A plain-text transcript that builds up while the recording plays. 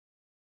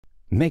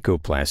MAKO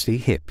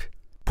Hip,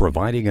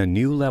 providing a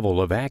new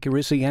level of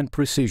accuracy and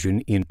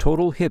precision in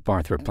total hip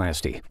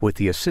arthroplasty with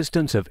the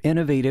assistance of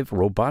innovative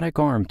robotic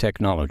arm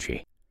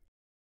technology.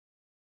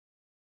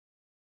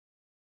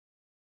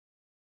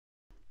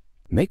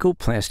 MAKO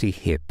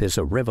Hip is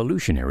a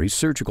revolutionary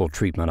surgical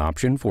treatment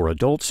option for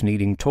adults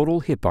needing total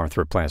hip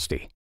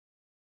arthroplasty.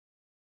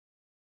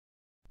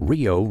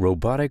 RIO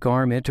Robotic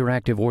Arm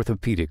Interactive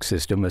Orthopedic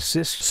System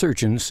assists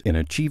surgeons in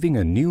achieving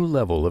a new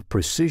level of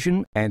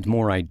precision and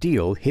more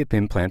ideal hip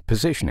implant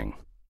positioning.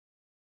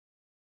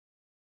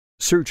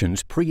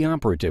 Surgeons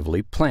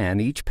preoperatively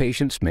plan each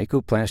patient's MAKO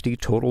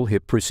total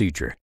hip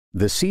procedure.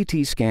 The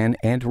CT scan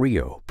and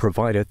RIO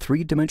provide a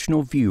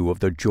three-dimensional view of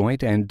the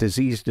joint and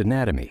diseased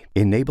anatomy,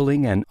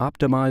 enabling an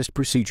optimized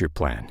procedure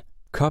plan.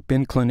 Cup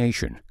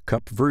inclination,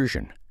 cup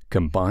version,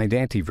 combined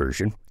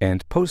anteversion,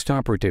 and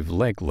postoperative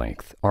leg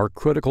length are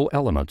critical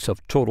elements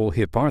of total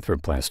hip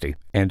arthroplasty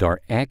and are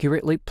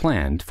accurately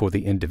planned for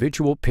the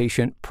individual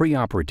patient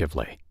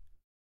preoperatively.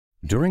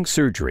 During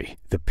surgery,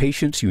 the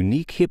patient's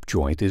unique hip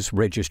joint is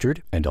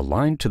registered and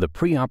aligned to the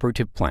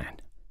preoperative plan.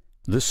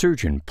 The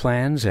surgeon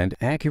plans and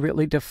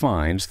accurately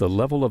defines the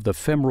level of the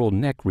femoral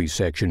neck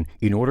resection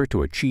in order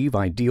to achieve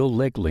ideal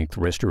leg length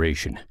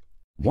restoration.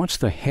 Once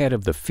the head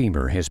of the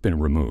femur has been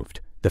removed,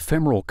 the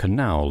femoral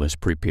canal is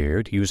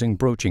prepared using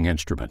broaching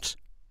instruments.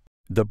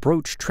 The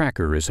broach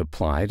tracker is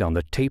applied on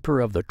the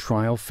taper of the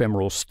trial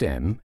femoral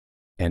stem,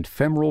 and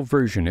femoral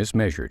version is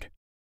measured.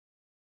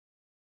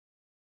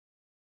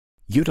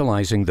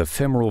 Utilizing the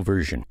femoral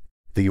version,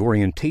 the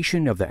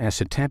orientation of the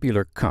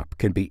acetabular cup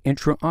can be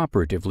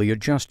intraoperatively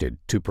adjusted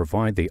to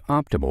provide the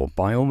optimal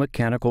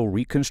biomechanical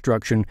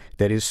reconstruction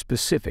that is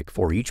specific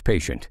for each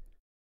patient.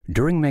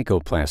 During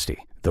MAKOplasty,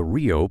 the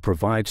RIO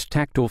provides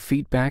tactile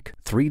feedback,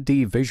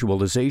 3D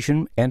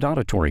visualization, and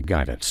auditory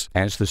guidance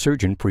as the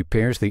surgeon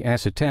prepares the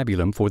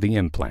acetabulum for the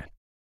implant.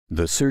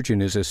 The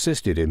surgeon is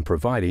assisted in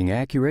providing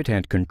accurate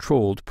and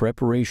controlled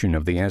preparation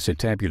of the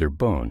acetabular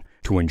bone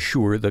to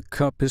ensure the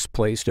cup is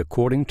placed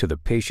according to the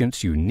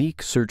patient's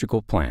unique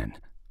surgical plan.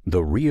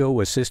 The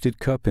RIO-assisted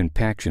cup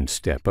impaction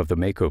step of the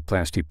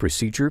MAKOplasty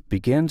procedure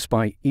begins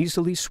by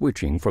easily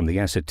switching from the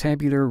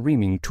acetabular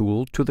reaming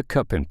tool to the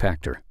cup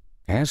impactor.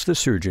 As the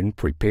surgeon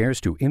prepares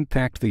to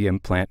impact the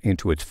implant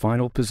into its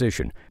final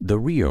position, the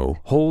RIO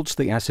holds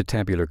the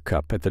acetabular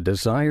cup at the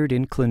desired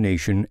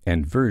inclination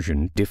and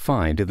version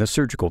defined in the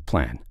surgical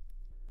plan.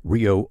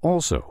 RIO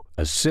also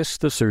assists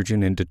the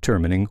surgeon in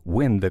determining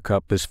when the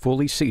cup is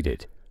fully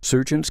seated.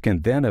 Surgeons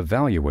can then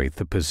evaluate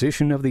the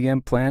position of the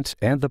implants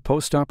and the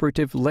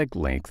postoperative leg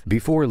length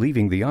before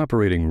leaving the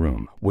operating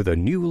room with a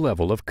new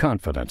level of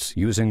confidence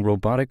using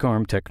robotic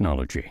arm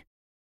technology.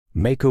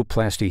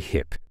 MAKOplasty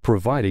Hip,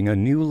 providing a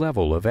new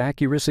level of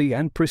accuracy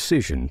and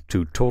precision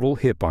to total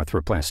hip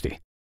arthroplasty.